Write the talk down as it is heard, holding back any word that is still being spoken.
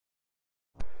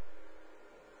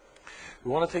We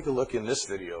want to take a look in this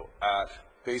video at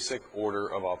basic order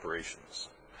of operations.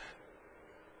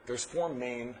 There's four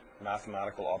main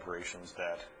mathematical operations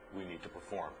that we need to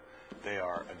perform. They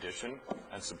are addition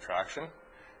and subtraction,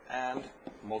 and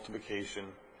multiplication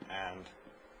and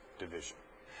division.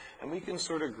 And we can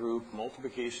sort of group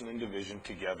multiplication and division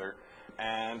together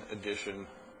and addition,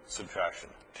 subtraction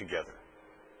together.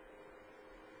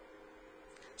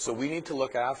 So we need to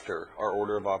look after our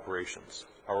order of operations.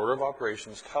 Our order of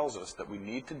operations tells us that we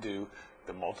need to do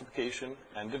the multiplication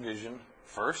and division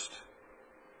first,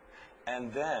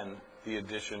 and then the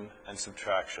addition and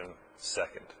subtraction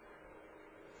second.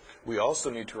 We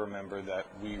also need to remember that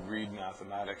we read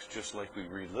mathematics just like we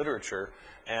read literature,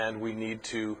 and we need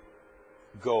to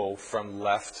go from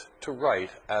left to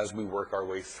right as we work our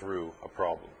way through a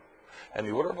problem. And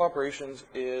the order of operations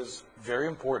is very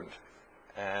important,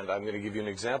 and I'm going to give you an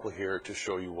example here to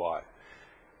show you why.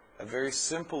 A very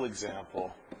simple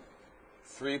example,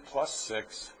 3 plus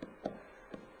 6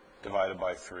 divided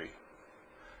by 3.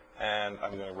 And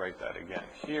I'm going to write that again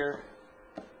here.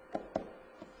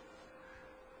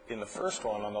 In the first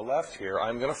one on the left here,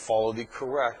 I'm going to follow the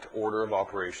correct order of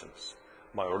operations.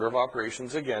 My order of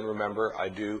operations, again, remember, I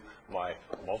do my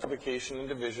multiplication and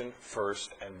division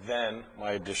first, and then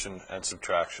my addition and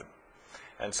subtraction.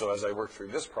 And so as I work through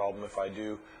this problem, if I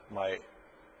do my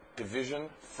division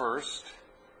first,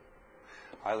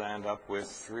 I land up with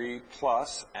 3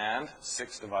 plus, and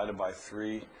 6 divided by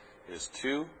 3 is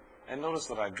 2. And notice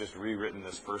that I've just rewritten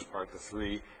this first part, the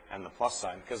 3 and the plus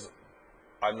sign, because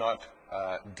I'm not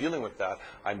dealing with that.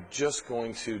 I'm just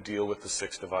going to deal with the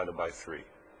 6 divided by 3.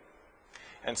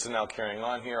 And so now carrying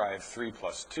on here, I have 3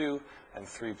 plus 2, and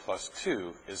 3 plus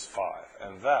 2 is 5.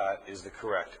 And that is the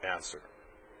correct answer.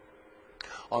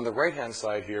 On the right-hand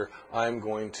side here, I'm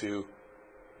going to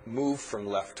move from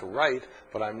left to right,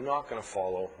 but I'm not going to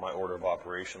follow my order of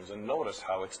operations. And notice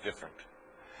how it's different.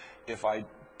 If I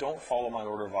don't follow my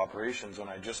order of operations and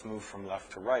I just move from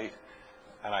left to right,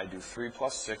 and I do 3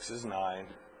 plus 6 is 9,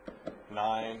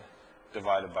 9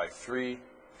 divided by 3,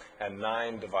 and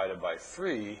 9 divided by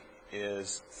 3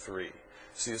 is 3.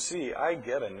 So you see, I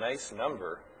get a nice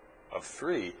number of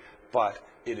 3, but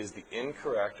it is the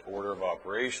incorrect order of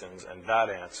operations, and that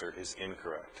answer is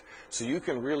incorrect. So you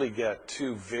can really get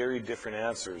two very different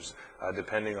answers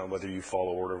depending on whether you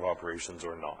follow order of operations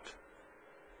or not.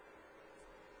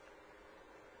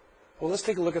 Well, let's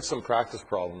take a look at some practice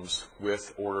problems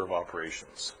with order of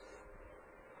operations.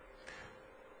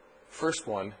 First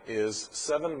one is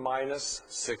 7 minus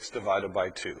 6 divided by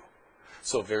 2.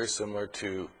 So very similar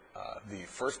to the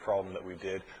first problem that we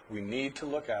did, we need to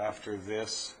look after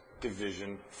this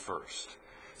division first.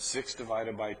 6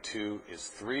 divided by 2 is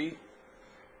 3,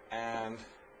 and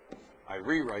I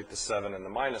rewrite the 7 and the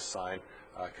minus sign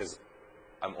because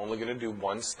I'm only going to do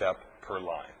one step per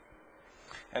line.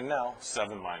 And now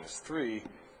 7 minus 3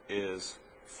 is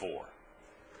 4.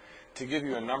 To give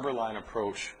you a number line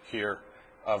approach here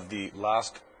of the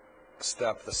last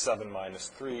step, the 7 minus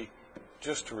 3,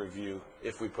 just to review,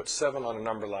 if we put 7 on a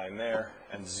number line there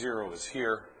and 0 is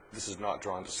here, this is not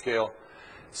drawn to scale,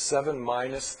 7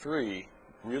 minus 3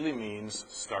 really means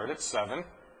start at 7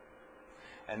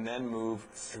 and then move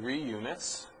 3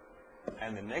 units,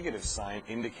 and the negative sign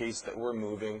indicates that we're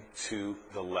moving to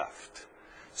the left.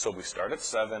 So we start at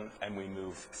 7 and we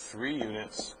move 3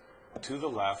 units to the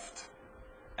left,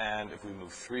 and if we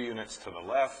move 3 units to the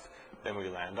left, then we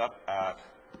land up at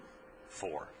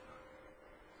 4.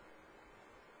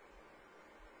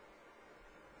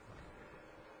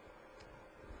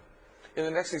 In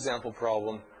the next example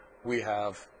problem, we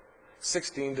have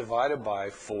 16 divided by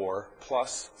 4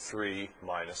 plus 3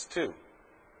 minus 2.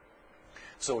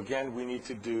 So again, we need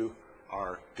to do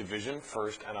our division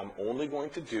first, and I'm only going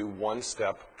to do one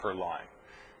step per line.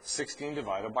 16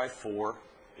 divided by 4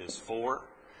 is 4,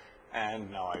 and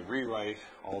now I rewrite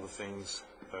all the things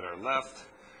that are left,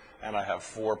 and I have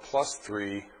 4 plus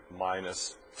 3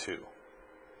 minus 2.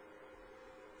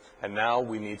 And now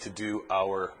we need to do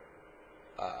our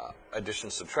addition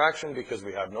subtraction because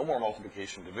we have no more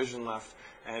multiplication division left,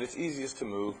 and it's easiest to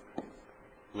move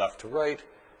left to right,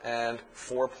 and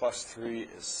 4 plus 3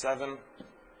 is 7.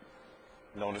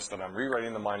 Notice that I'm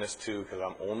rewriting the minus 2 because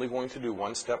I'm only going to do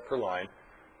one step per line.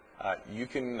 You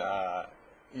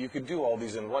could do all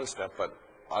these in one step, but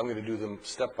I'm going to do them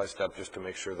step by step just to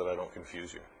make sure that I don't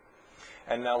confuse you.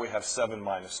 And now we have 7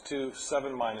 minus 2.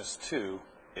 7 minus 2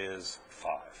 is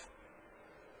 5.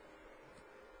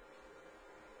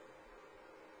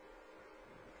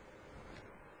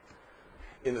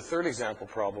 In the third example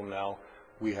problem now,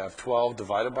 we have 12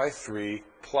 divided by 3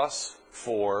 plus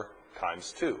 4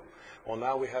 times 2. Well,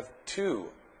 now we have two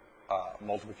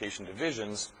multiplication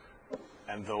divisions,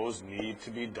 and those need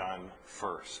to be done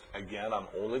first. Again, I'm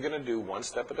only going to do one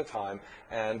step at a time,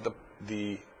 and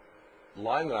the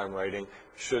line that I'm writing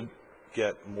should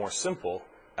get more simple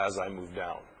as I move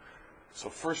down. So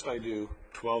first I do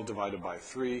 12 divided by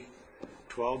 3.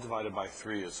 12 divided by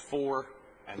 3 is 4,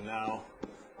 and now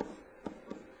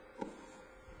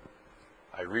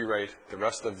I rewrite the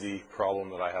rest of the problem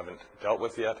that I haven't dealt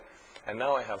with yet, and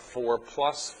now I have 4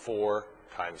 plus 4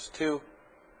 times 2,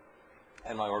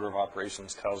 and my order of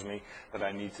operations tells me that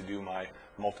I need to do my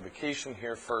multiplication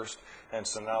here first, and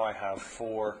so now I have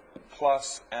 4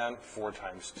 plus, and 4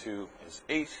 times 2 is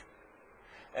 8,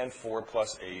 and 4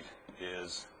 plus 8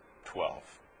 is 12.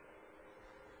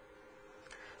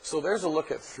 So there's a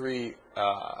look at three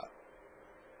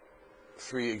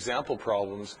example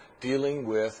problems dealing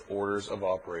with orders of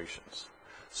operations.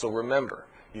 So remember,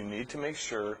 you need to make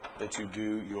sure that you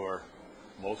do your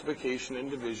multiplication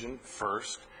and division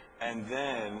first, and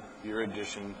then your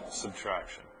addition,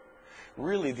 subtraction.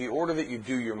 Really, the order that you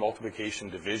do your multiplication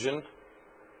division,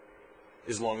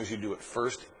 as long as you do it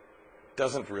first,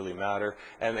 doesn't really matter.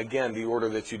 And again, the order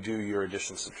that you do your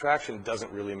addition, subtraction doesn't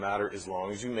really matter as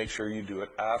long as you make sure you do it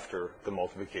after the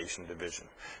multiplication division.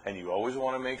 And you always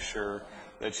want to make sure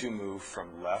that you move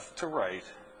from left to right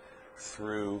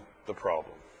through the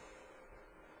problem.